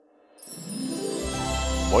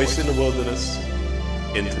Voice in the Wilderness,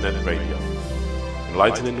 Internet Radio.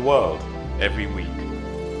 Enlightening the world every week.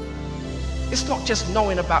 It's not just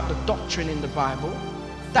knowing about the doctrine in the Bible.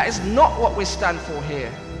 That is not what we stand for here.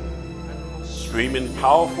 Streaming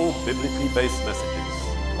powerful, biblically based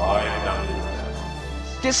messages live down the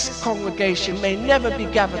internet. This congregation may never be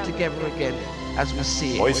gathered together again as we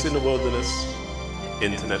see it. Voice in the Wilderness,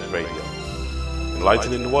 Internet Radio.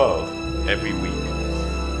 Enlightening the world every week.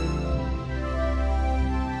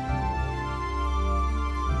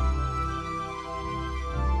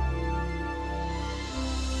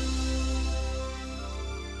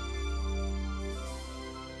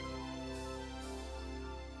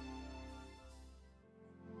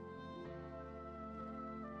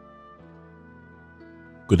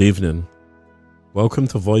 Good evening. Welcome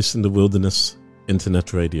to Voice in the Wilderness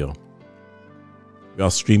Internet Radio. We are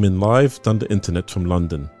streaming live on the internet from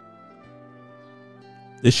London.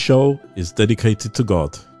 This show is dedicated to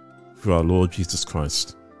God through our Lord Jesus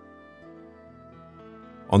Christ.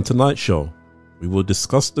 On tonight's show, we will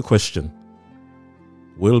discuss the question,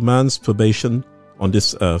 will man's probation on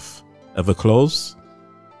this earth ever close?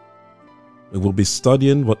 We will be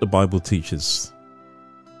studying what the Bible teaches.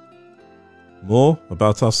 More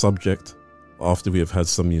about our subject after we have had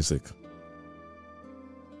some music.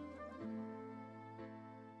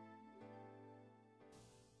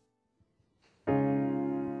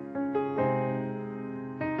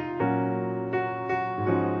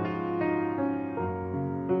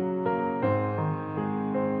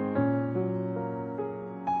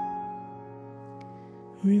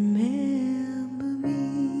 Remember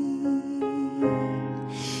me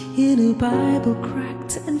in a Bible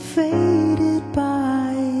cracked and faded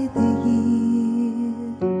by the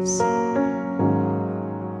years.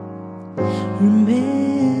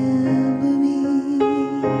 Remember me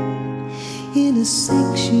in a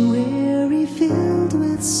sanctuary filled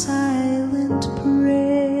with silent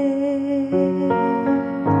prayer.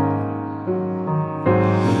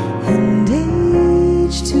 And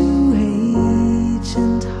age to age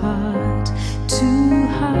and heart to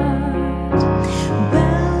heart,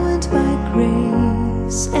 bound by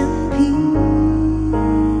grace and peace,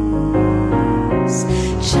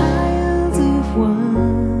 child of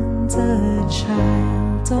wonder,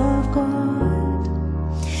 child of God,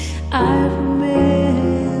 I've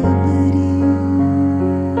remembered you.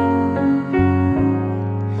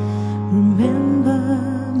 Remember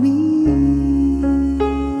me.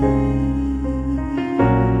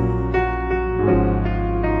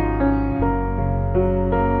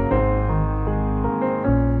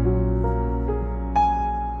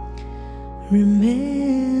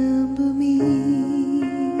 Remember me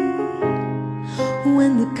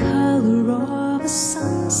when the color of a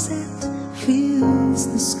sunset fills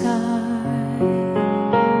the sky.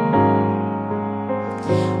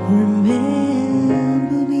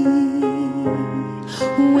 Remember me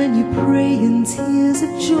when you pray and tears of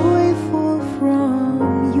joy fall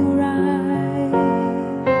from your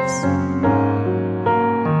eyes.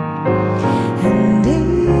 And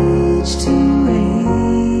age to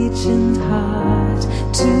age and heart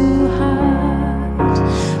to heart,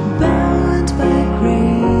 bound by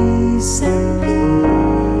grace and peace,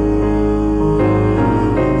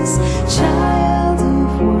 child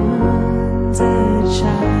of wonder,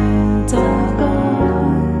 child of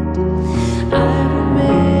God, I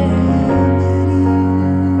remember you.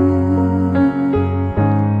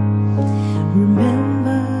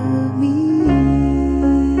 Remember me.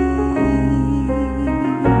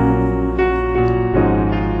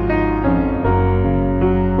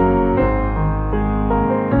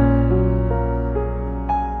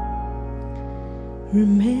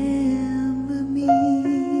 Remember me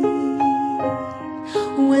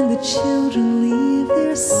when the children leave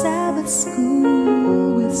their Sabbath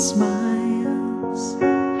school with smiles.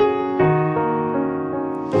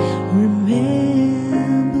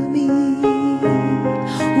 Remember me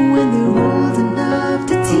when they're old enough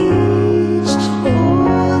to teach,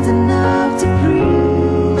 old enough to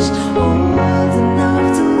preach, old enough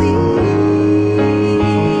to leave.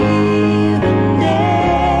 And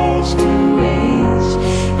age to age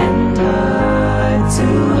and heart to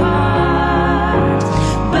heart,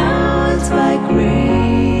 bound by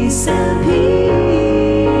grace and peace,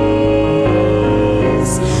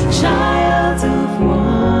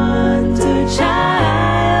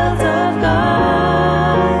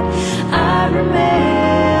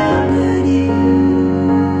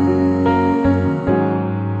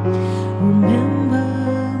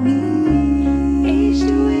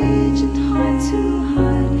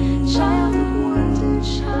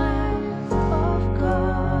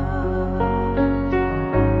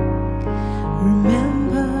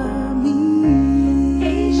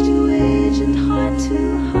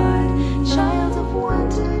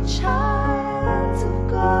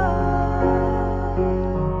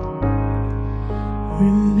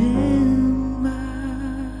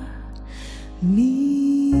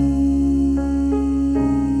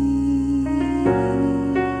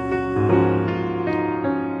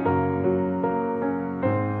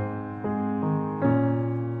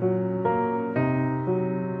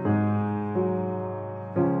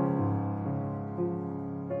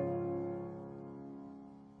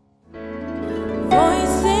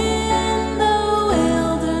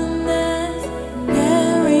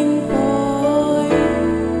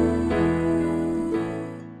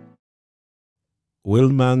 Will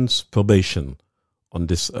man's probation on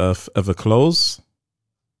this earth ever close?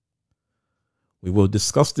 We will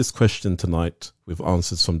discuss this question tonight with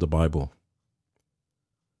answers from the Bible.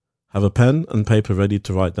 Have a pen and paper ready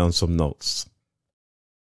to write down some notes.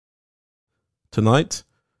 Tonight,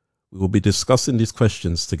 we will be discussing these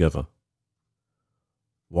questions together.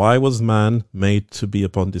 Why was man made to be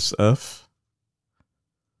upon this earth?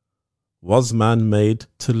 Was man made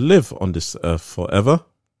to live on this earth forever?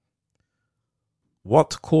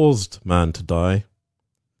 What caused man to die?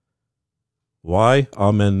 Why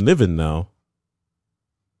are men living now?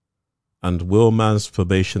 And will man's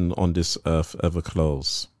probation on this earth ever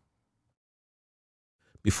close?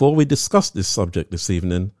 Before we discuss this subject this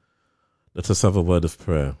evening, let us have a word of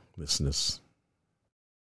prayer, listeners.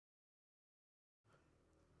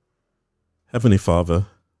 Heavenly Father,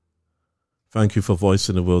 thank you for Voice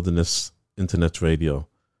in the Wilderness Internet Radio,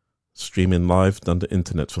 streaming live on the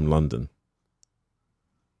internet from London.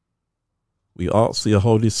 We ask your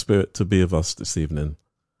Holy Spirit to be with us this evening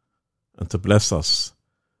and to bless us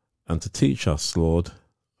and to teach us, Lord,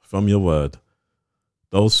 from your word,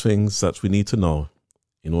 those things that we need to know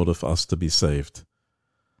in order for us to be saved.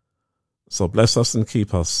 So bless us and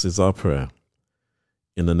keep us is our prayer.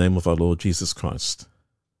 In the name of our Lord Jesus Christ.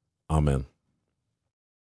 Amen.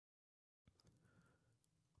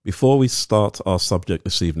 Before we start our subject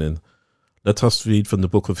this evening, let us read from the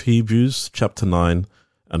book of Hebrews, chapter 9,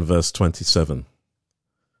 and verse 27.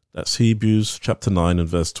 That's Hebrews chapter 9 and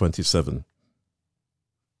verse 27.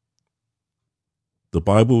 The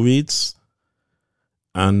Bible reads,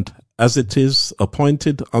 "And as it is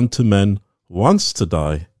appointed unto men once to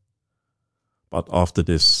die, but after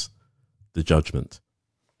this, the judgment."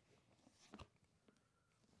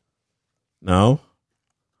 Now,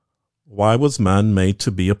 why was man made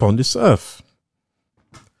to be upon this earth?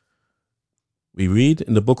 We read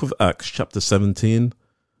in the book of Acts chapter 17,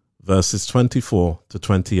 verses 24 to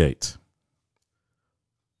 28.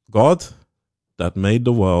 "God, that made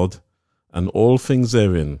the world and all things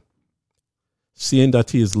therein, seeing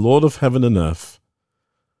that he is Lord of heaven and earth,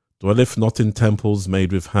 dwelleth not in temples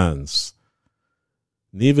made with hands,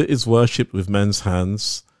 neither is worshipped with men's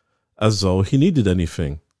hands, as though he needed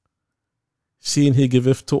anything, seeing he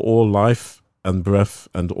giveth to all life and breath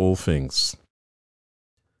and all things,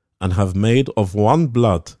 and have made of one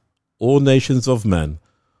blood all nations of men,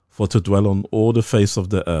 for to dwell on all the face of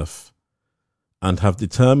the earth, and have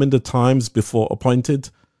determined the times before appointed,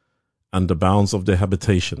 and the bounds of their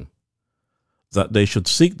habitation, that they should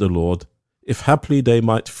seek the Lord, if haply they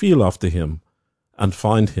might feel after him, and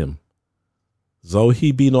find him, though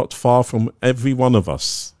he be not far from every one of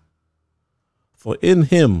us. For in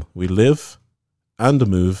him we live, and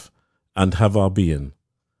move, and have our being,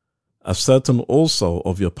 as certain also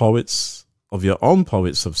of your own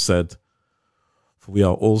poets have said, for we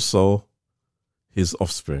are also his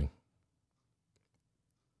offspring."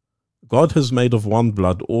 God has made of one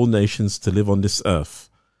blood all nations to live on this earth,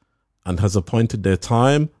 and has appointed their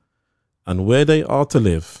time and where they are to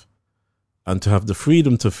live, and to have the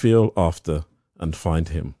freedom to feel after and find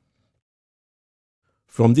him.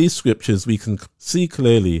 From these scriptures we can see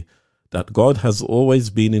clearly that God has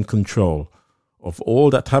always been in control of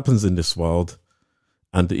all that happens in this world,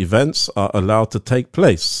 and the events are allowed to take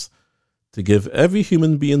place to give every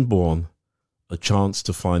human being born a chance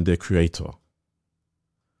to find their Creator.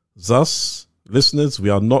 Thus, listeners, we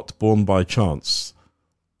are not born by chance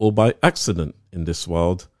or by accident in this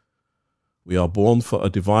world. We are born for a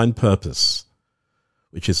divine purpose,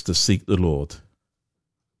 which is to seek the Lord.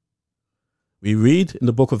 We read in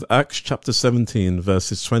the book of Acts chapter 17,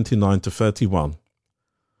 verses 29 to 31,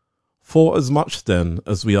 "For as much then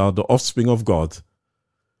as we are the offspring of God,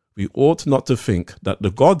 we ought not to think that the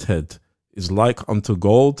Godhead is like unto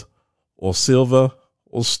gold, or silver,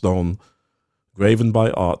 or stone, graven by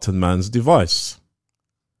art and man's device.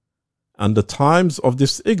 And the times of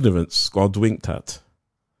this ignorance God winked at,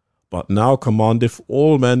 but now commandeth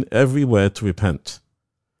all men everywhere to repent,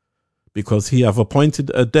 because he hath appointed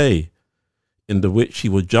a day in the which he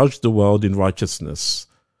will judge the world in righteousness,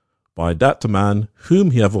 by that man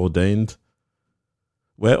whom he hath ordained,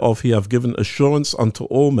 whereof he hath given assurance unto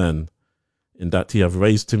all men, in that he hath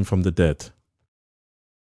raised him from the dead."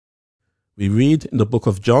 We read in the book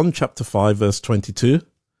of John chapter 5 verse 22,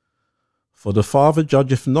 "For the Father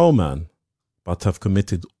judgeth no man, but hath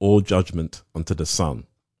committed all judgment unto the Son."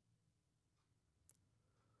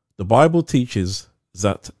 The Bible teaches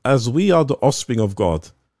that as we are the offspring of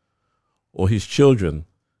God, or his children,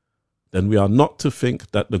 then we are not to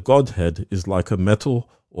think that the Godhead is like a metal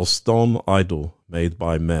or stone idol made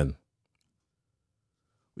by men.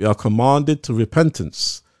 We are commanded to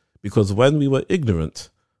repentance because when we were ignorant,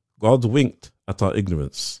 God winked at our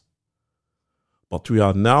ignorance. But we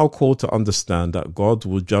are now called to understand that God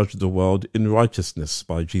will judge the world in righteousness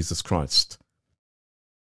by Jesus Christ.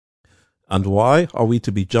 And why are we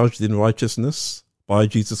to be judged in righteousness by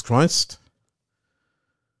Jesus Christ?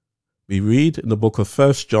 We read in the book of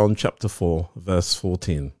 1 John chapter 4, verse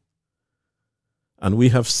 14. And we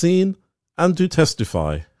have seen and do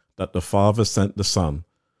testify that the Father sent the Son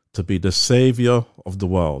to be the Saviour of the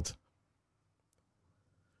world.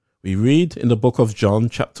 We read in the book of John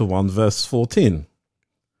chapter 1, verse 14.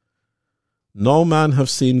 No man have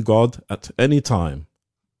seen God at any time.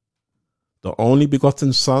 The only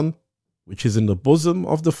begotten Son, which is in the bosom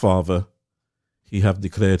of the Father, he have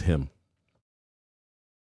declared him.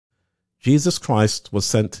 Jesus Christ was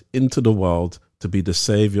sent into the world to be the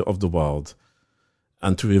Saviour of the world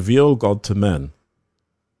and to reveal God to men.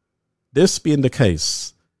 This being the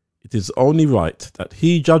case, it is only right that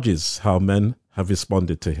he judges how men have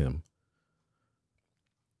responded to him.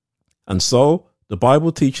 And so, the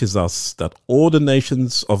Bible teaches us that all the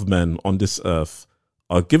nations of men on this earth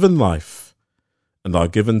are given life and are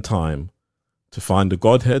given time to find the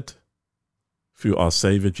Godhead through our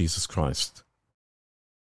Saviour Jesus Christ.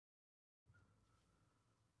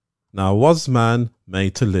 Now, was man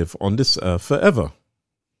made to live on this earth forever?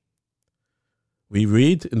 We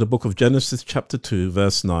read in the book of Genesis chapter 2,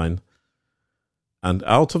 verse 9, And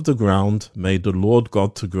out of the ground made the Lord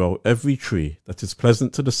God to grow every tree that is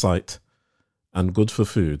pleasant to the sight and good for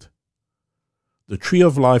food, the tree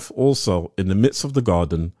of life also in the midst of the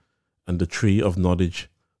garden, and the tree of knowledge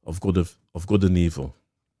of good and evil.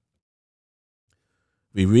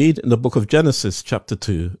 We read in the book of Genesis chapter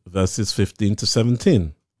 2, verses 15 to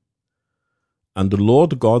 17. And the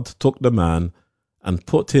Lord God took the man and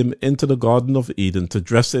put him into the garden of Eden to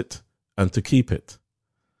dress it and to keep it.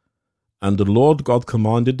 And the Lord God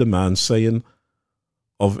commanded the man, saying,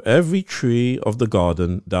 Of every tree of the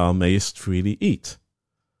garden thou mayest freely eat,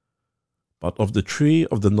 but of the tree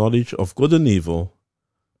of the knowledge of good and evil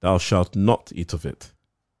thou shalt not eat of it.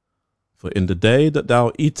 For in the day that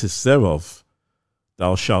thou eatest thereof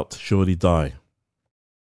thou shalt surely die.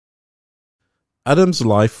 Adam's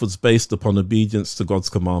life was based upon obedience to God's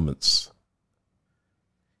commandments.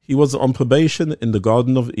 He was on probation in the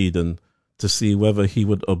Garden of Eden to see whether he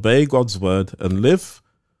would obey God's word and live,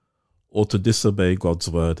 or to disobey God's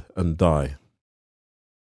word and die.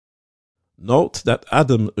 Note that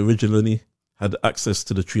Adam originally had access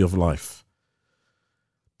to the tree of life.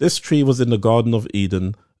 This tree was in the Garden of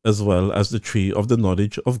Eden as well as the tree of the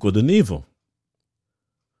knowledge of good and evil.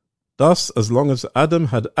 Thus, as long as Adam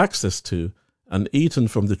had access to and eaten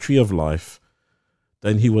from the tree of life,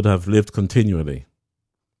 then he would have lived continually.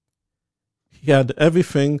 He had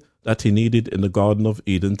everything that he needed in the Garden of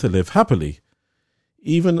Eden to live happily,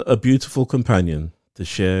 even a beautiful companion to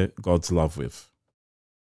share God's love with.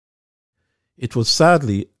 It was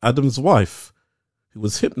sadly Adam's wife who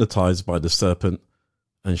was hypnotized by the serpent,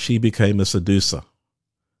 and she became a seducer.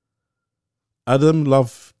 Adam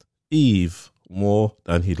loved Eve more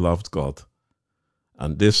than he loved God,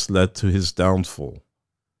 and this led to his downfall.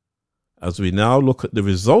 As we now look at the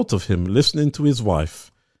result of him listening to his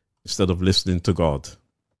wife instead of listening to God.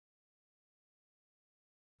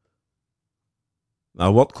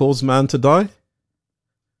 Now, what caused man to die?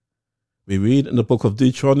 We read in the book of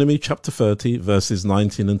Deuteronomy chapter 30, verses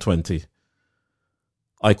 19 and 20.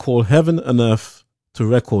 I call heaven and earth to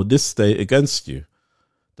record this day against you,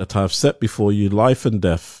 that I have set before you life and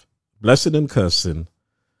death, blessing and cursing.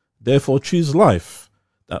 Therefore choose life,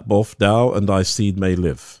 that both thou and thy seed may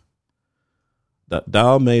live, that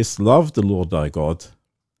thou mayest love the Lord thy God,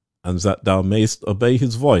 and that thou mayest obey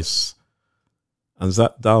his voice, and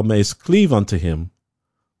that thou mayest cleave unto him,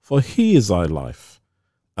 for he is thy life,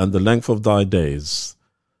 and the length of thy days,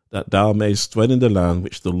 that thou mayest dwell in the land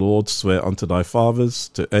which the Lord sware unto thy fathers,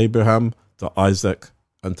 to Abraham, to Isaac,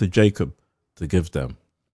 and to Jacob, to give them.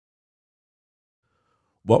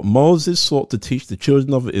 What Moses sought to teach the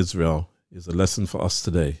children of Israel is a lesson for us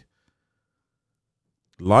today.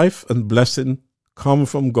 Life and blessing come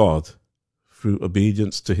from God through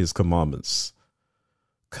obedience to his commandments.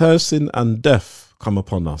 Cursing and death come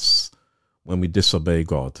upon us when we disobey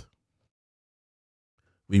God.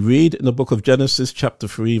 We read in the book of Genesis chapter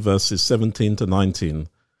 3 verses 17 to 19.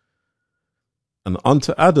 And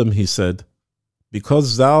unto Adam he said,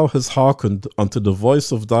 Because thou hast hearkened unto the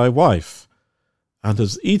voice of thy wife, and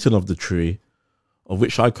hast eaten of the tree, of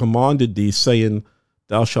which I commanded thee, saying,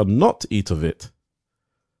 Thou shalt not eat of it.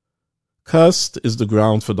 Cursed is the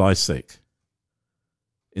ground for thy sake.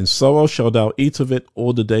 In sorrow shalt thou eat of it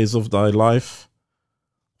all the days of thy life.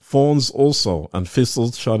 Thorns also and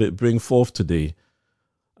thistles shall it bring forth to thee,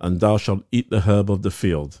 and thou shalt eat the herb of the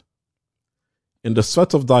field. In the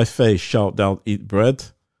sweat of thy face shalt thou eat bread,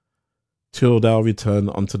 till thou return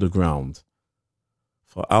unto the ground.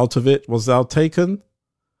 For out of it was thou taken,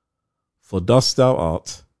 for dust thou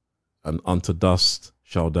art, and unto dust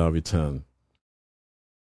shalt thou return.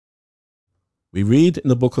 We read in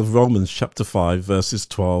the book of Romans chapter 5 verses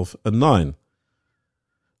 12 and 9.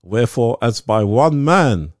 Wherefore, as by one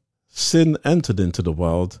man sin entered into the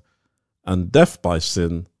world, and death by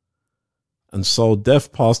sin, and so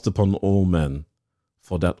death passed upon all men,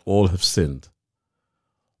 for that all have sinned.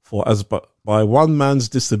 For as by one man's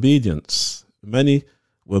disobedience many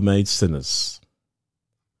were made sinners.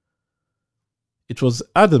 It was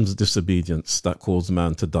Adam's disobedience that caused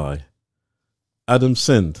man to die. Adam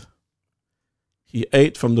sinned. He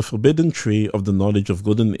ate from the forbidden tree of the knowledge of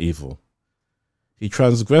good and evil. He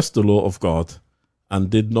transgressed the law of God and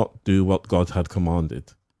did not do what God had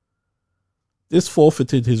commanded. This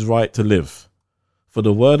forfeited his right to live, for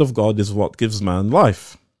the word of God is what gives man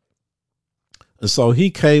life. And so he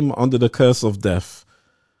came under the curse of death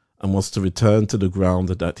and was to return to the ground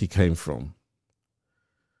that he came from.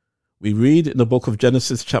 We read in the book of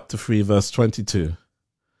Genesis chapter 3 verse 22,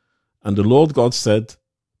 And the Lord God said,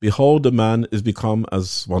 Behold, the man is become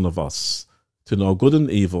as one of us, to know good and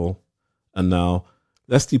evil, and now,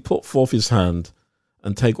 lest he put forth his hand,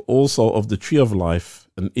 and take also of the tree of life,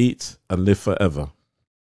 and eat and live forever.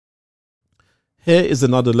 Here is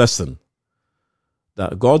another lesson,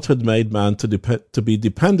 that God had made man to be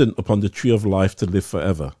dependent upon the tree of life to live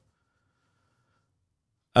forever.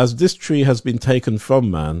 As this tree has been taken from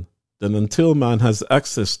man, then until man has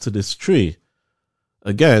access to this tree,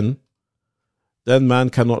 again, then man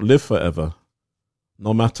cannot live forever,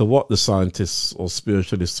 no matter what the scientists or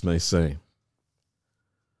spiritualists may say.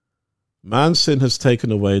 Man's sin has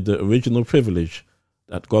taken away the original privilege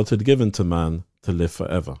that God had given to man to live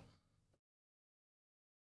forever.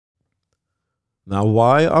 Now,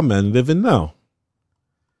 why are men living now?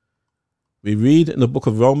 We read in the book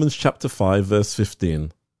of Romans chapter 5 verse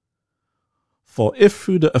 15, For if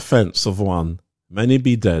through the offense of one many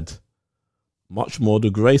be dead, much more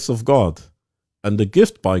the grace of God, and the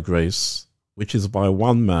gift by grace, which is by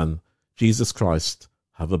one man, Jesus Christ,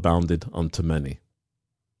 have abounded unto many.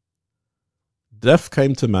 Death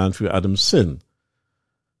came to man through Adam's sin.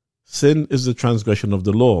 Sin is the transgression of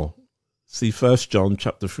the law. See 1 John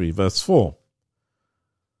chapter 3 verse 4.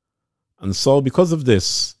 And so because of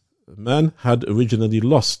this, man had originally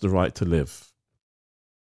lost the right to live.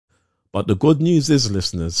 But the good news is,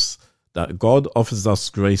 listeners, that God offers us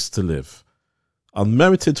grace to live.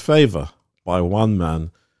 Unmerited favor by one man,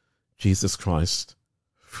 Jesus Christ,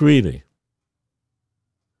 freely.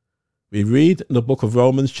 We read in the book of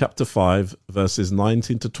Romans chapter 5 verses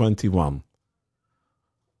 19 to 21.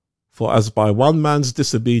 For as by one man's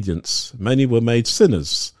disobedience many were made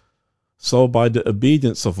sinners, so by the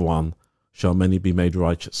obedience of one shall many be made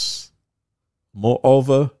righteous.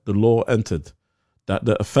 Moreover, the law entered, that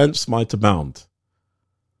the offense might abound.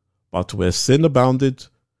 But where sin abounded,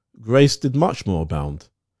 grace did much more abound,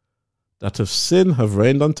 that if sin have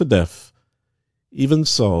reigned unto death, even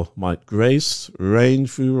so might grace reign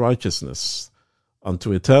through righteousness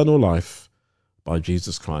unto eternal life by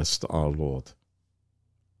Jesus Christ our Lord.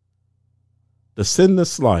 The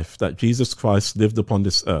sinless life that Jesus Christ lived upon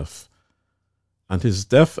this earth, and his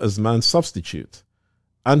death as man's substitute,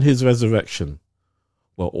 and his resurrection,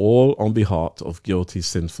 were all on behalf of guilty,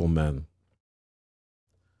 sinful men.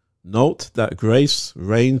 Note that grace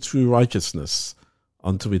reigned through righteousness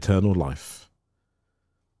unto eternal life.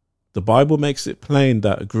 The Bible makes it plain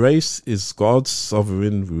that grace is God's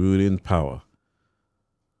sovereign ruling power.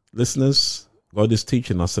 Listeners, God is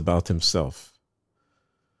teaching us about himself.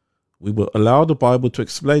 We will allow the Bible to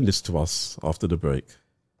explain this to us after the break.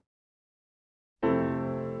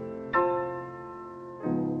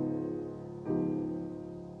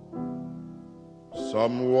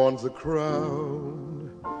 Some want the crown,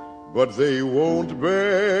 but they won't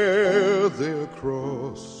bear their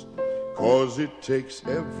cross, 'cause it takes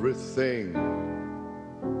everything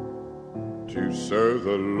to serve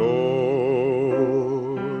the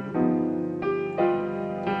Lord.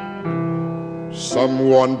 Some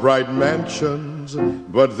want bright mansions,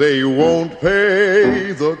 but they won't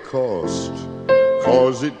pay the cost,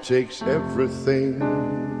 'cause it takes everything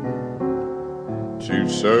to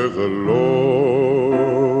serve the Lord.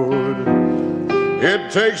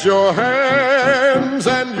 It takes your hands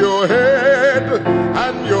and your head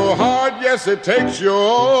and your heart. Yes, it takes your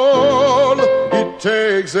all. It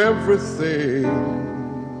takes everything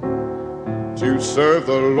to serve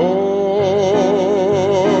the Lord.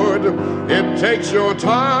 It takes your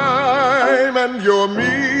time and your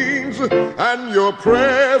means and your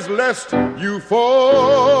prayers lest you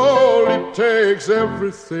fall. It takes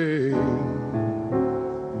everything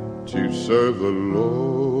to serve the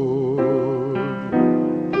Lord.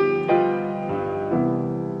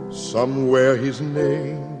 Some wear his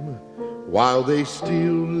name while they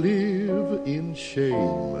still live in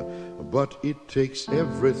shame, but it takes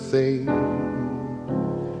everything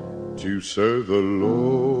to serve the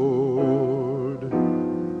Lord.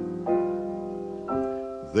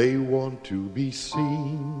 They want to be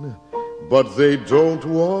seen, but they don't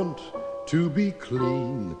want to be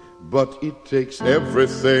clean, but it takes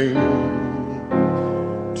everything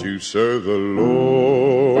to serve the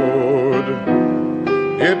Lord.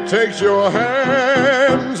 It takes your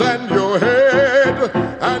hands and your head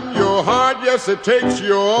and your heart, yes, it takes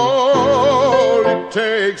your all. It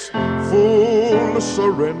takes full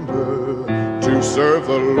surrender to serve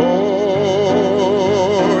the Lord.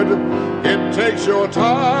 It takes your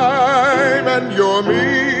time and your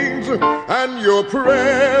means and your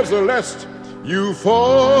prayers lest you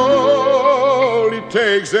fall. It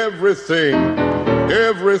takes everything,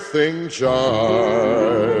 everything,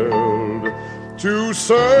 child, to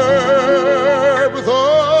serve the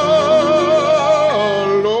Lord.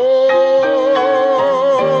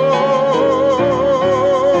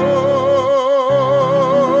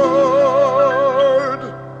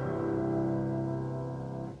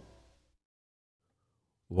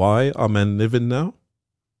 Why are men living now?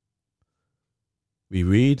 We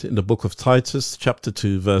read in the book of Titus chapter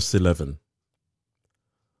 2 verse 11.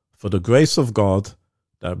 For the grace of God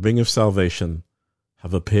that bringeth salvation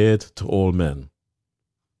have appeared to all men.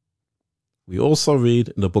 We also read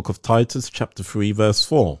in the book of Titus chapter 3 verse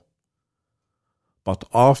 4. But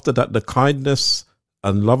after that the kindness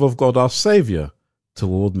and love of God our Saviour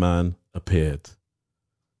toward man appeared.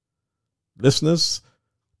 Listeners,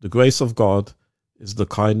 the grace of God is the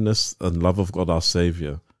kindness and love of God our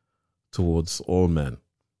Saviour towards all men.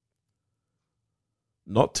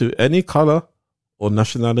 Not to any colour or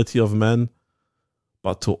nationality of men,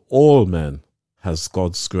 but to all men has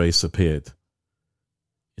God's grace appeared.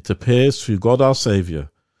 It appears through God our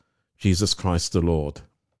Saviour, Jesus Christ the Lord.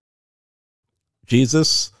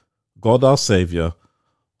 Jesus, God our Saviour,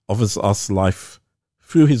 offers us life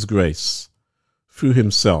through his grace, through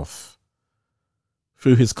himself,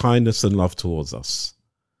 through his kindness and love towards us.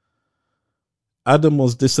 Adam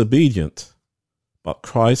was disobedient, but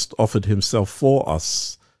Christ offered himself for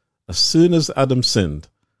us as soon as Adam sinned,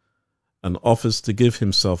 and offers to give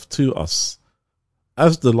himself to us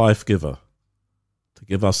as the life giver, to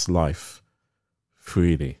give us life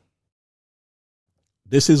freely.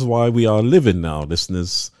 This is why we are living now,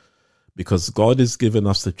 listeners, because God has given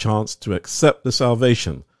us the chance to accept the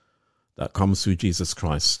salvation that comes through Jesus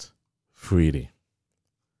Christ freely.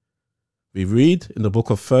 We read in the book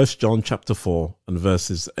of 1 John chapter 4 and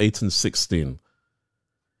verses 8 and 16,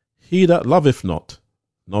 He that loveth not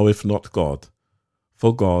knoweth not God,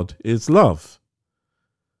 for God is love.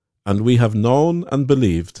 And we have known and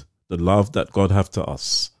believed the love that God hath to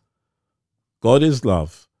us. God is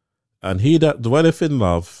love, and he that dwelleth in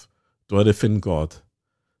love dwelleth in God,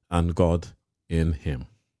 and God in him.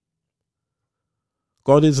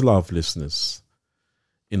 God is love, listeners.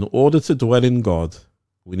 In order to dwell in God,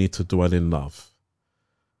 we need to dwell in love.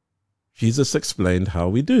 Jesus explained how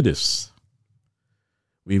we do this.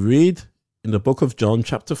 We read in the book of John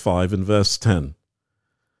chapter 5 and verse 10,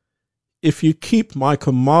 If you keep my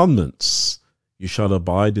commandments, you shall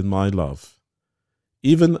abide in my love,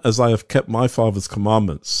 even as I have kept my Father's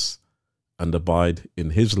commandments and abide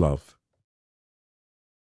in his love.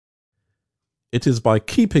 It is by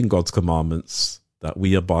keeping God's commandments that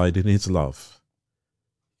we abide in his love.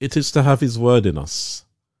 It is to have his word in us.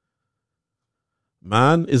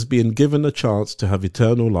 Man is being given a chance to have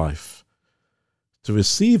eternal life, to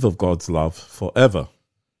receive of God's love forever,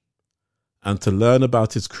 and to learn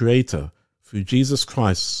about his Creator through Jesus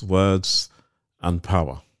Christ's words and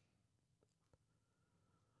power.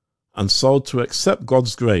 And so to accept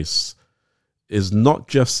God's grace is not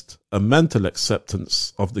just a mental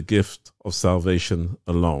acceptance of the gift of salvation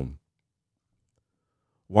alone.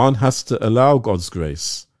 One has to allow God's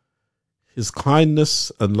grace, his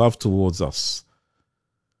kindness and love towards us,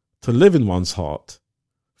 to live in one's heart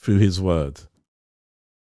through his word.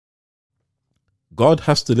 God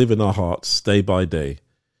has to live in our hearts day by day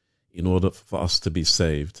in order for us to be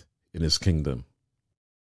saved in his kingdom.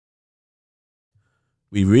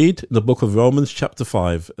 We read in the book of Romans chapter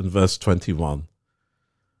 5 and verse 21,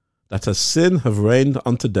 that as sin have reigned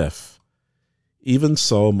unto death, even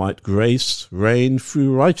so might grace reign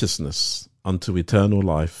through righteousness unto eternal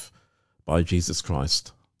life by Jesus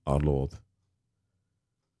Christ our Lord.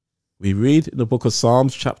 We read in the book of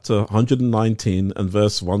Psalms chapter 119 and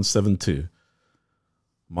verse 172,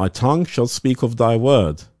 "My tongue shall speak of thy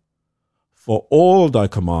word, for all thy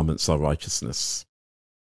commandments are righteousness."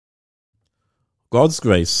 God's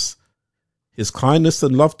grace, his kindness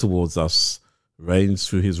and love towards us reigns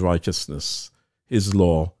through his righteousness, his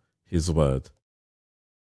law, his word.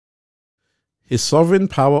 His sovereign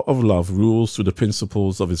power of love rules through the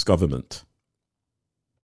principles of his government.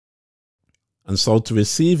 And so to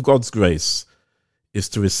receive God's grace is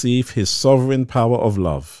to receive his sovereign power of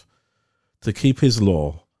love, to keep his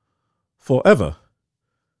law forever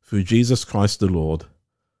through Jesus Christ the Lord,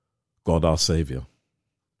 God our Saviour.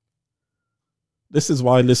 This is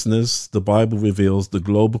why, listeners, the Bible reveals the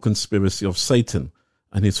global conspiracy of Satan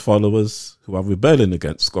and his followers who are rebelling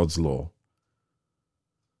against God's law.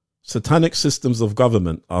 Satanic systems of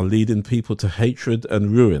government are leading people to hatred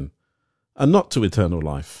and ruin, and not to eternal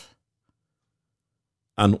life.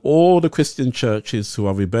 And all the Christian churches who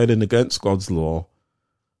are rebelling against God's law,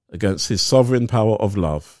 against his sovereign power of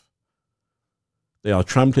love, they are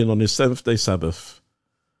trampling on his seventh-day Sabbath.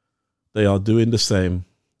 They are doing the same,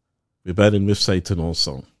 rebelling with Satan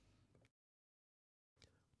also.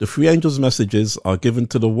 The three angels' messages are given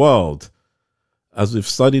to the world, as we've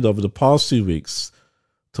studied over the past 2 weeks,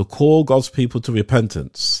 to call God's people to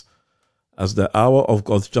repentance, as the hour of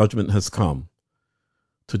God's judgment has come,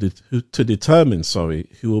 to determine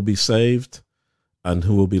who will be saved and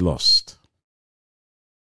who will be lost.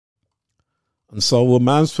 And so will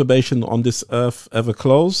man's probation on this earth ever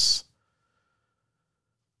close?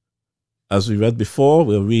 As we read before,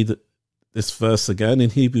 we'll read this verse again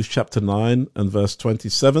in Hebrews chapter 9 and verse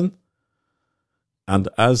 27. "And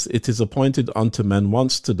as it is appointed unto men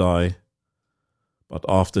once to die, but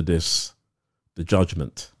after this, the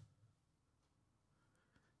judgment."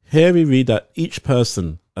 Here we read that each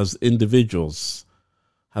person as individuals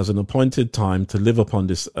has an appointed time to live upon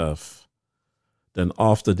this earth. Then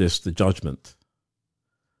after this, the judgment.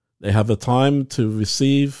 They have a time to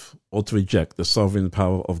receive or to reject the sovereign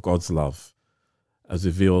power of God's love, as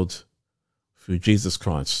revealed through Jesus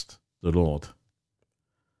Christ, the Lord.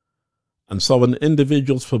 And so an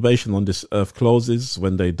individual's probation on this earth closes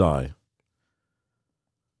when they die.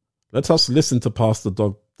 Let us listen to Pastor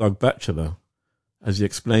Doug Batchelor as he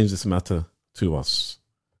explains this matter to us.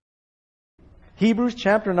 Hebrews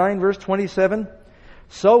chapter 9, verse 27.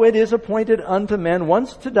 "So it is appointed unto men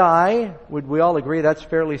once to die." Would we all agree that's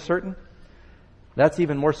fairly certain? That's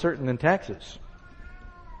even more certain than taxes.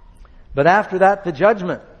 "But after that, the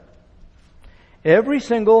judgment. Every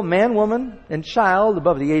single man, woman, and child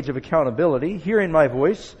above the age of accountability, hearing my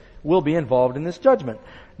voice, will be involved in this judgment.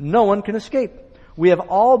 No one can escape. We have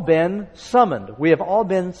all been summoned. We have all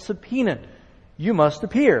been subpoenaed. You must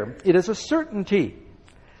appear. It is a certainty."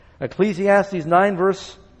 Ecclesiastes 11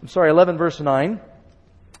 verse 9.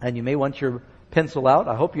 And you may want your pencil out.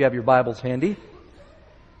 I hope you have your Bibles handy.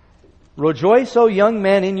 "Rejoice, O young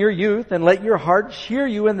men, in your youth, and let your heart cheer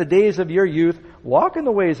you in the days of your youth. Walk in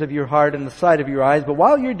the ways of your heart in the sight of your eyes. But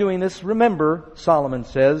while you're doing this, remember," Solomon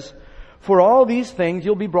says, "for all these things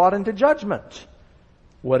you'll be brought into judgment.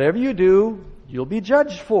 Whatever you do, you'll be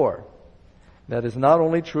judged for." That is not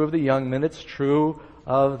only true of the young men, it's true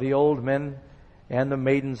of the old men and the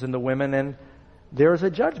maidens and the women. And there is a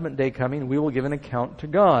judgment day coming. We will give an account to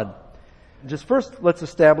God. Just first, let's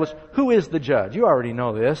establish who is the judge. You already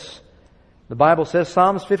know this. The Bible says,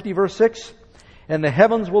 Psalms 50 verse 6, "And the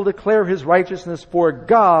heavens will declare his righteousness, for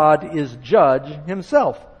God is judge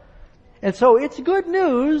himself." And so it's good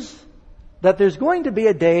news that there's going to be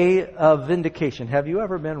a day of vindication. Have you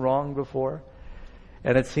ever been wrong before?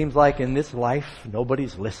 And it seems like in this life,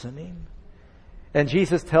 nobody's listening. And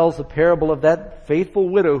Jesus tells the parable of that faithful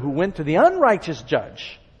widow who went to the unrighteous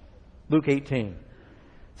judge. Luke 18.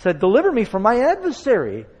 Said, "Deliver me from my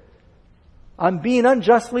adversary. I'm being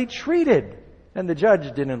unjustly treated." And the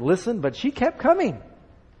judge didn't listen, but she kept coming.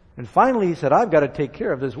 And finally he said, "I've got to take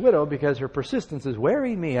care of this widow because her persistence is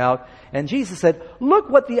wearing me out." And Jesus said, "Look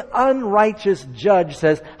what the unrighteous judge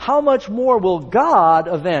says. How much more will God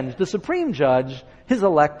avenge, the supreme judge, his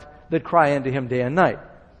elect that cry unto him day and night?"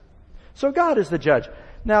 So God is the judge.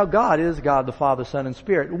 Now God is God the Father, Son, and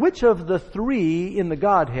Spirit. Which of the three in the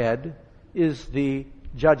Godhead is the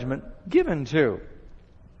judgment given to?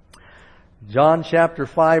 John chapter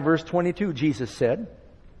 5 verse 22, Jesus said,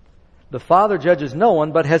 "The Father judges no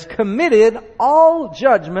one, but has committed all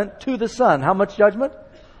judgment to the Son." How much judgment?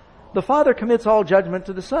 The Father commits all judgment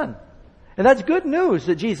to the Son. And that's good news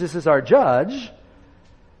that Jesus is our judge,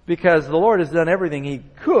 because the Lord has done everything He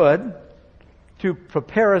could to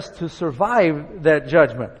prepare us to survive that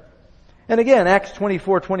judgment. And again, Acts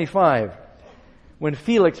 24:25, when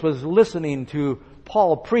Felix was listening to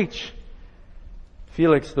Paul preach,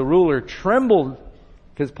 Felix the ruler trembled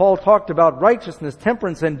because Paul talked about righteousness,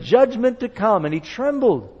 temperance, and judgment to come, and he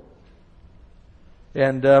trembled.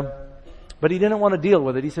 But he didn't want to deal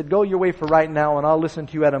with it. He said, go your way for right now, and I'll listen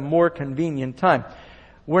to you at a more convenient time.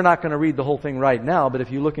 We're not going to read the whole thing right now, but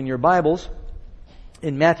if you look in your Bibles,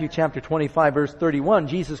 in Matthew chapter 25, verse 31,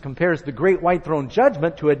 Jesus compares the great white throne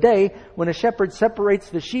judgment to a day when a shepherd separates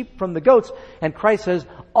the sheep from the goats, and Christ says,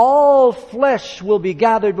 all flesh will be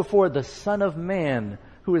gathered before the Son of Man.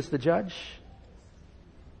 Who is the judge?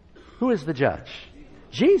 Who is the judge?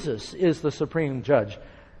 Jesus is the supreme judge.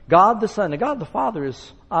 God the Son. And God the Father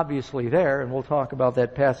is obviously there, and we'll talk about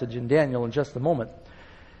that passage in Daniel in just a moment.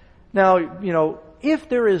 Now, if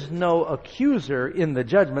there is no accuser in the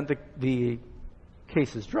judgment, the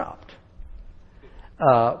case is dropped.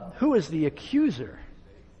 Who is the accuser?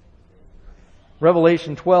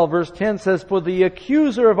 Revelation 12 verse 10 says, for the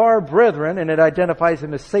accuser of our brethren, and it identifies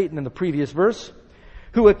him as Satan in the previous verse,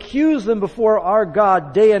 who accused them before our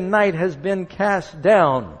God day and night, has been cast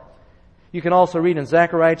down. You can also read in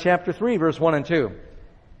Zechariah chapter 3 verse 1 and 2.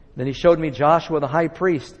 Then he showed me Joshua the high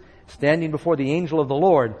priest standing before the angel of the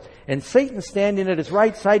Lord, and Satan standing at his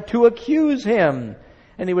right side to accuse him.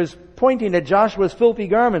 And he was pointing at Joshua's filthy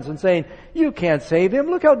garments and saying, you can't save him.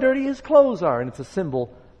 Look how dirty his clothes are. And it's a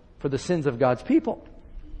symbol for the sins of God's people.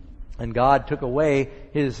 And God took away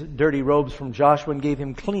his dirty robes from Joshua and gave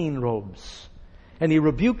him clean robes. And he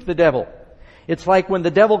rebuked the devil. It's like when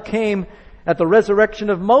the devil came at the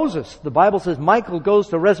resurrection of Moses. The Bible says Michael goes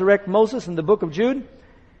to resurrect Moses in the book of Jude.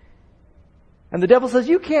 And the devil says,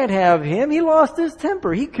 you can't have him. He lost his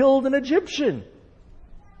temper. He killed an Egyptian.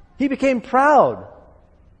 He became proud.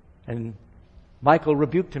 And Michael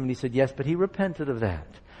rebuked him and he said, yes, but he repented of that.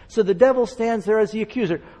 So the devil stands there as the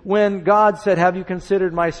accuser. When God said, have you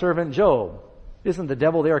considered my servant Job? Isn't the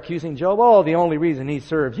devil there accusing Job? Oh, the only reason he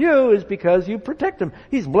serves you is because you protect him.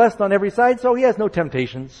 He's blessed on every side, so he has no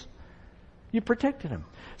temptations. You protected him.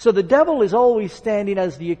 So the devil is always standing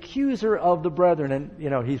as the accuser of the brethren.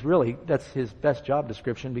 And, that's his best job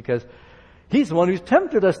description, because he's the one who's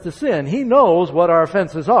tempted us to sin. He knows what our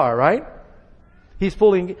offenses are, right?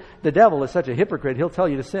 The devil is such a hypocrite. He'll tell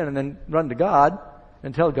you to sin and then run to God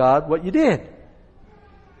and tell God what you did.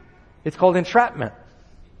 It's called entrapment.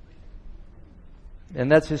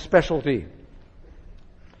 And that's his specialty.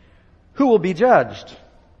 Who will be judged?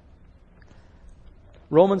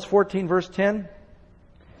 Romans 14 verse 10.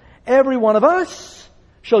 Every one of us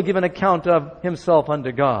shall give an account of himself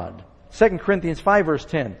unto God. 2 Corinthians 5 verse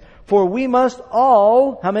 10. For we must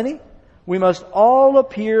all, how many? We must all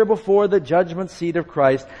appear before the judgment seat of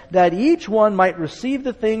Christ, that each one might receive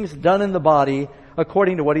the things done in the body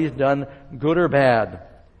according to what he's done, good or bad.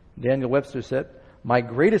 Daniel Webster said, my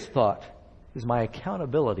greatest thought is my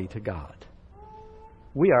accountability to God.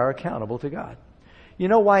 We are accountable to God. You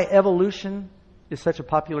know why evolution is such a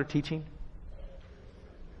popular teaching?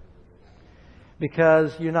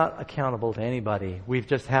 Because you're not accountable to anybody. We've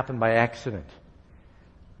just happened by accident.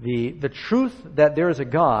 The truth that there is a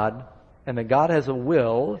God, and that God has a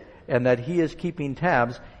will, and that He is keeping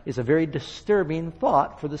tabs, is a very disturbing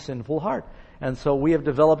thought for the sinful heart. And so we have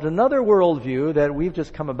developed another worldview that we've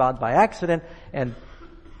just come about by accident, and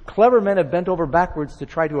clever men have bent over backwards to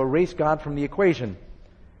try to erase God from the equation.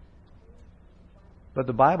 But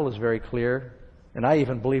the Bible is very clear, and I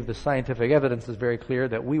even believe the scientific evidence is very clear,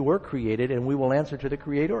 that we were created and we will answer to the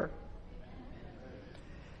Creator.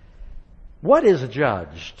 What is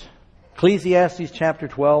judged? Ecclesiastes chapter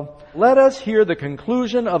 12. Let us hear the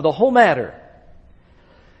conclusion of the whole matter.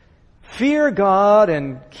 Fear God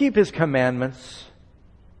and keep His commandments,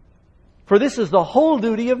 for this is the whole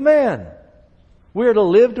duty of man. We are to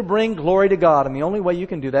live to bring glory to God, and the only way you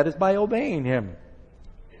can do that is by obeying Him.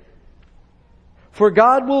 For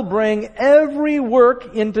God will bring every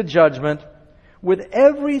work into judgment with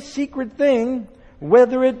every secret thing,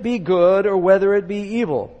 whether it be good or whether it be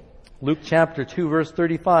evil. Luke chapter 2 verse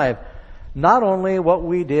 35. Not only what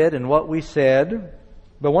we did and what we said,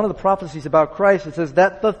 but one of the prophecies about Christ, it says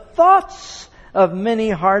that the thoughts of many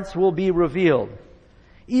hearts will be revealed,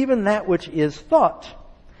 even that which is thought.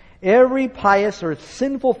 Every pious or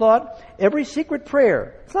sinful thought, every secret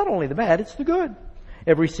prayer. It's not only the bad, it's the good.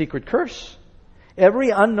 Every secret curse,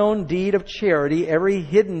 every unknown deed of charity, every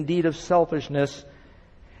hidden deed of selfishness.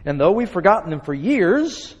 And though we've forgotten them for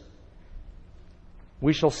years,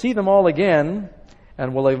 we shall see them all again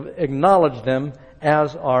and will acknowledge them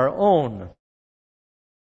as our own.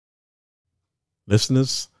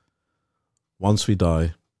 Listeners, once we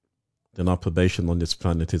die, then our probation on this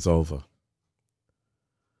planet is over.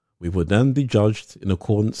 We would then be judged in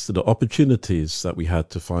accordance to the opportunities that we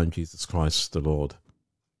had to find Jesus Christ the Lord.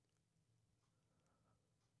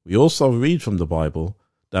 We also read from the Bible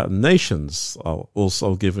that nations are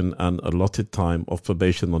also given an allotted time of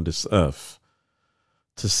probation on this earth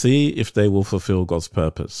to see if they will fulfill God's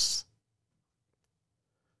purpose.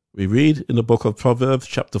 We read in the book of Proverbs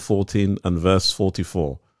chapter 14 and verse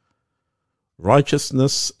 44,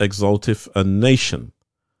 "Righteousness exalteth a nation,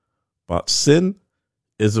 but sin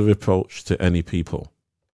is a reproach to any people."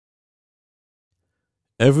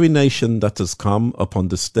 Every nation that has come upon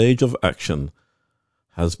the stage of action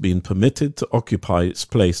has been permitted to occupy its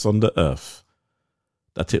place on the earth,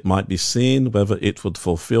 that it might be seen whether it would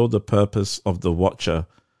fulfill the purpose of the Watcher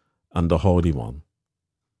and the Holy One.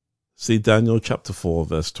 See Daniel chapter 4,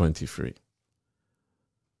 verse 23.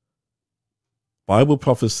 Bible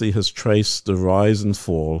prophecy has traced the rise and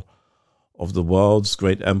fall of the world's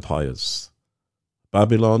great empires: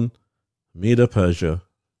 Babylon, Medo-Persia,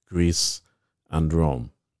 Greece, and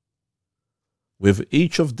Rome. With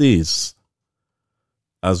each of these,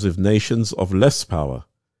 as with nations of less power,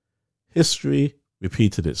 history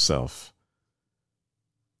repeated itself.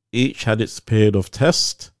 Each had its period of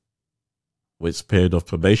test, or its period of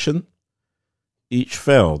probation. Each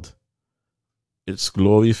failed. Its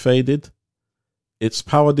glory faded, its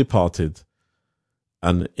power departed,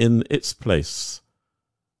 and in its place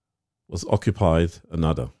was occupied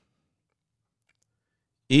another.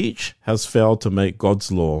 Each has failed to make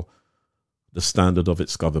God's law the standard of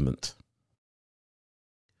its government.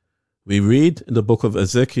 We read in the book of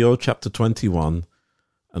Ezekiel chapter 21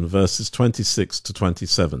 and verses 26 to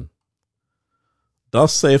 27.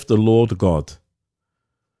 "Thus saith the Lord God,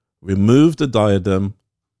 remove the diadem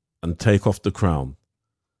and take off the crown.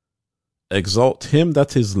 Exalt him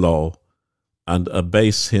that is low and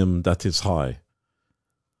abase him that is high.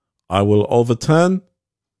 I will overturn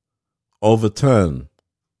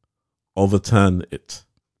it,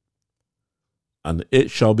 and it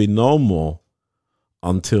shall be no more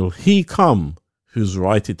until he come whose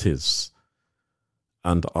right it is,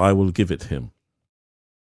 and I will give it him."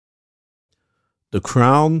 The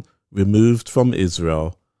crown removed from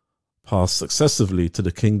Israel passed successively to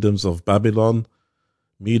the kingdoms of Babylon,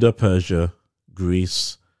 Medo-Persia,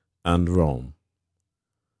 Greece, and Rome.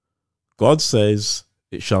 God says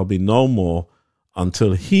it shall be no more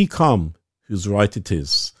until he come whose right it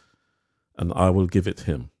is, and I will give it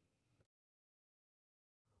him.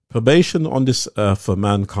 Probation on this earth for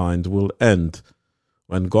mankind will end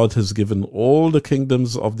when God has given all the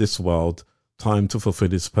kingdoms of this world time to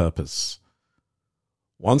fulfill his purpose.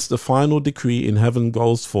 Once the final decree in heaven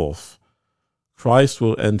goes forth, Christ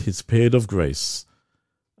will end his period of grace,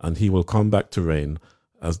 and he will come back to reign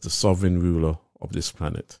as the sovereign ruler of this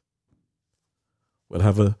planet. We'll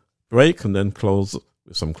have a break and then close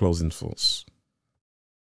with some closing thoughts.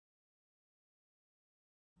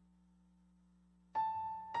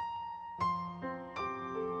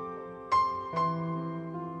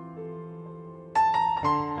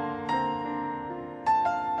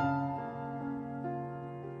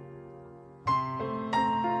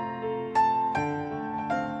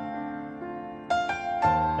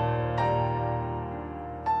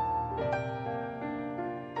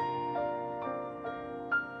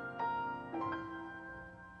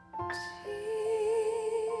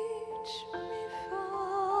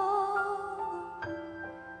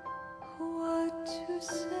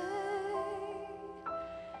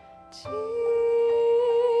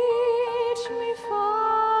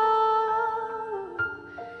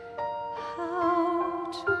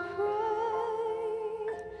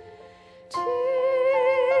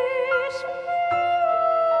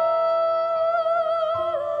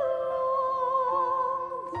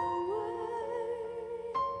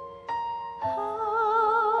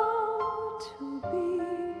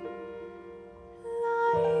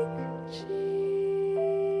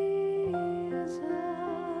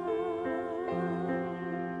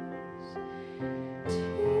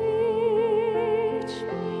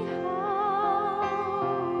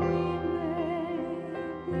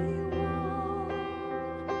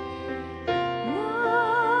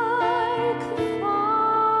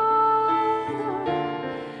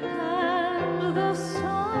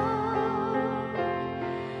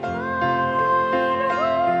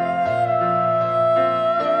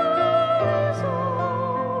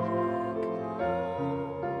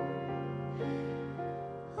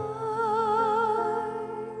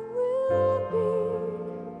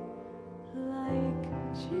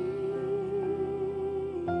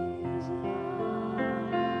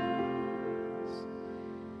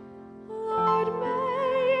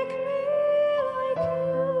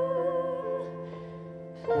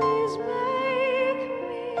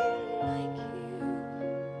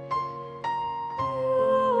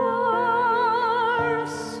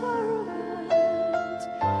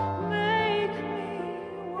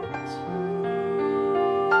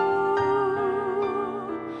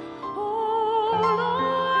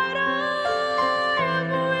 Lord, I am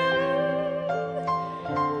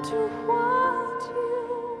willing to what you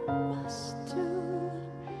must do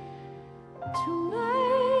to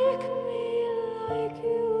make me like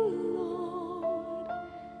you, Lord.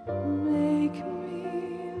 Make me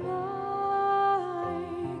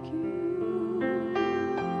like you.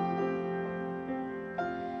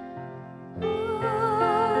 I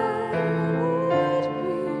would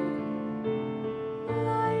be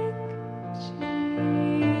like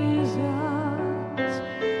Jesus. I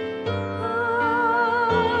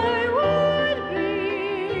would be like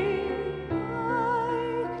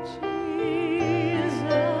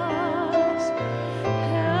Jesus.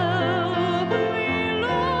 Help me,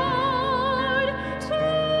 Lord, to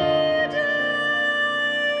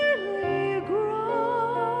daily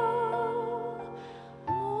grow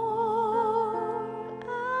more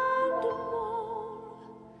and more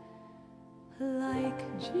like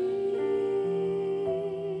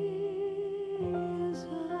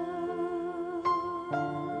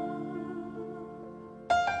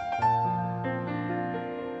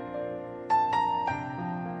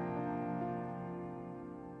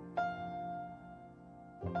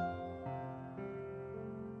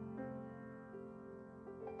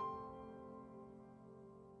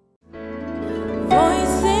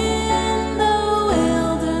Voice in the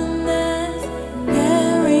wilderness,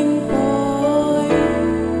 caring for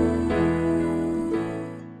you.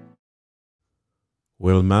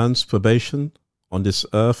 Will man's probation on this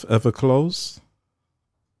earth ever close?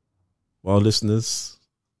 Well, listeners,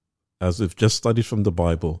 as we've just studied from the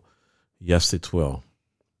Bible, yes, it will.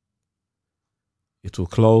 It will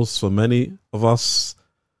close for many of us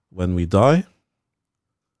when we die,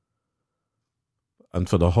 and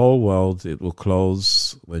for the whole world, it will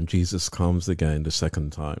close when Jesus comes again the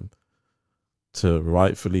second time to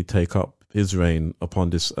rightfully take up his reign upon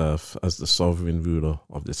this earth as the sovereign ruler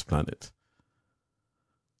of this planet.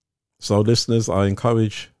 So, listeners, I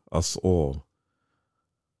encourage us all,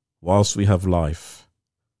 whilst we have life,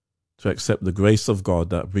 to accept the grace of God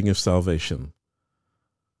that bringeth salvation,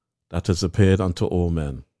 that has appeared unto all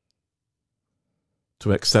men,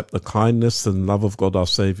 to accept the kindness and love of God our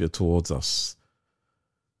Saviour towards us,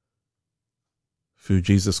 through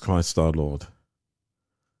Jesus Christ our Lord.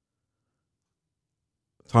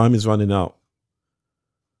 Time is running out.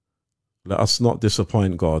 Let us not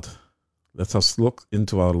disappoint God. Let us look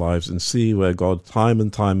into our lives and see where God time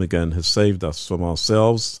and time again has saved us from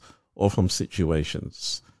ourselves or from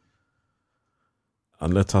situations.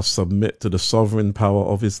 And let us submit to the sovereign power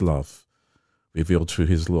of his love revealed through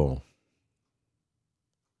his law.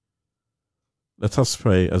 Let us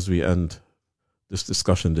pray as we end this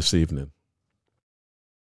discussion this evening.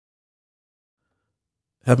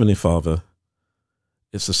 Heavenly Father,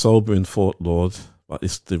 it's a sobering thought, Lord, but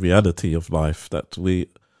it's the reality of life that we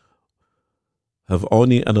have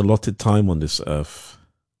only an allotted time on this earth.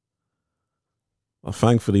 But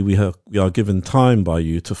thankfully, we are given time by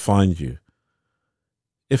you to find you.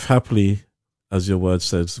 If happily, as your word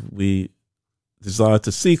says, we desire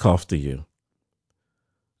to seek after you.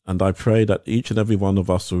 And I pray that each and every one of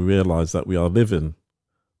us will realize that we are living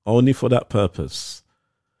only for that purpose,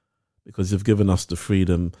 because you've given us the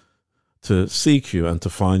freedom to seek you and to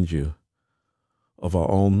find you of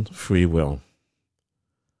our own free will.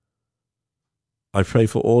 I pray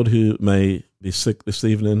for all who may be sick this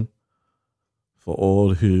evening, for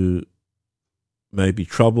all who may be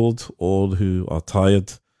troubled, all who are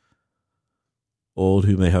tired, all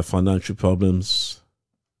who may have financial problems,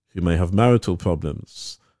 who may have marital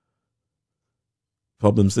problems,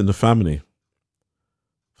 problems in the family,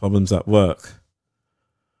 problems at work.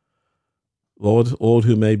 Lord, all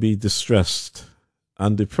who may be distressed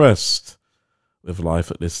and depressed with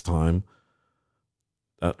life at this time,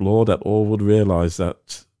 that, Lord, that all would realize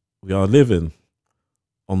that we are living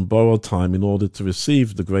on borrowed time in order to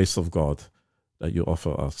receive the grace of God that you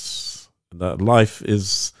offer us. And that life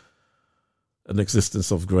is an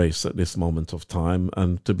existence of grace at this moment of time,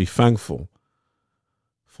 and to be thankful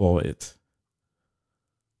for it.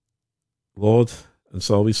 Lord, and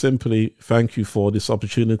so we simply thank you for this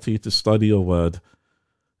opportunity to study your word,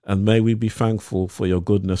 and may we be thankful for your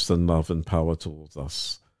goodness and love and power towards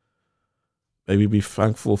us. May we be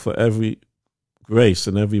thankful for every grace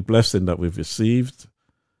and every blessing that we've received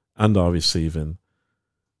and are receiving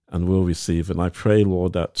and will receive. And I pray,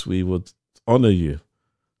 Lord, that we would honor you,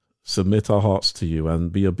 submit our hearts to you,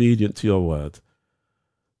 and be obedient to your word,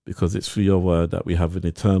 because it's through your word that we have an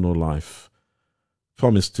eternal life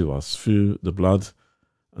promised to us through the blood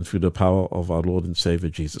and through the power of our Lord and Savior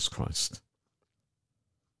Jesus Christ.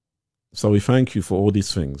 So we thank you for all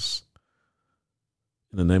these things.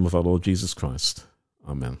 In the name of our Lord Jesus Christ.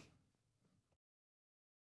 Amen.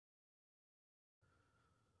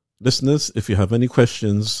 Listeners, if you have any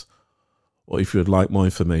questions or if you would like more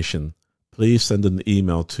information, please send an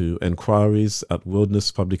email to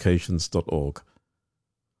enquiries@wildernesspublications.org,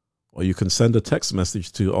 or you can send a text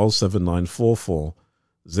message to 07944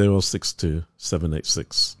 062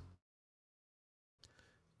 786.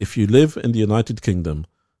 If you live in the United Kingdom,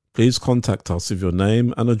 please contact us with your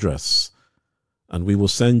name and address, and we will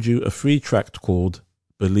send you a free tract called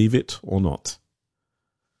Believe It or Not.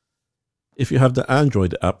 If you have the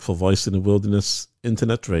Android app for Voice in the Wilderness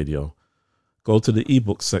Internet Radio, go to the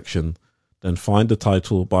ebook section, then find the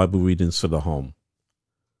title Bible Readings for the Home.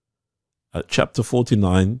 At chapter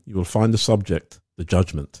 49, you will find the subject, the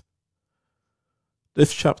Judgment.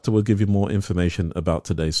 This chapter will give you more information about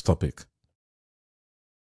today's topic.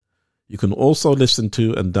 You can also listen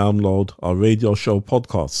to and download our radio show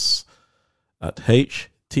podcasts at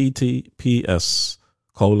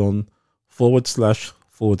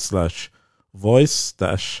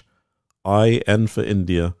https://voice-in for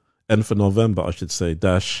India, N for November, I should say,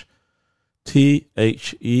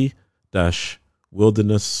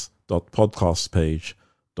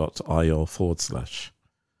 _the-wilderness.podcastpage.io/.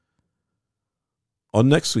 On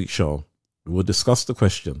next week's show, we will discuss the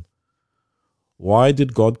question, why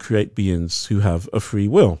did God create beings who have a free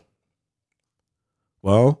will?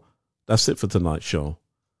 Well, that's it for tonight's show.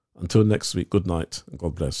 Until next week, good night and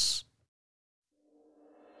God bless.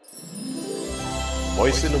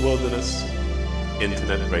 Voice in the Wilderness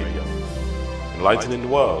Internet Radio. Enlightening the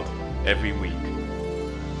world every week.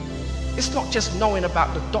 It's not just knowing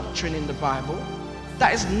about the doctrine in the Bible.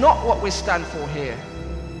 That is not what we stand for here.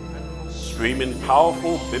 Streaming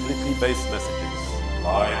powerful biblically based messages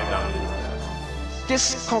live down the internet.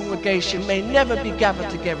 This congregation may never be gathered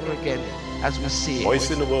together again as we see it. Voice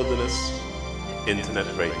in the Wilderness Internet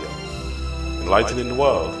Radio. Enlightening the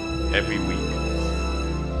world every week.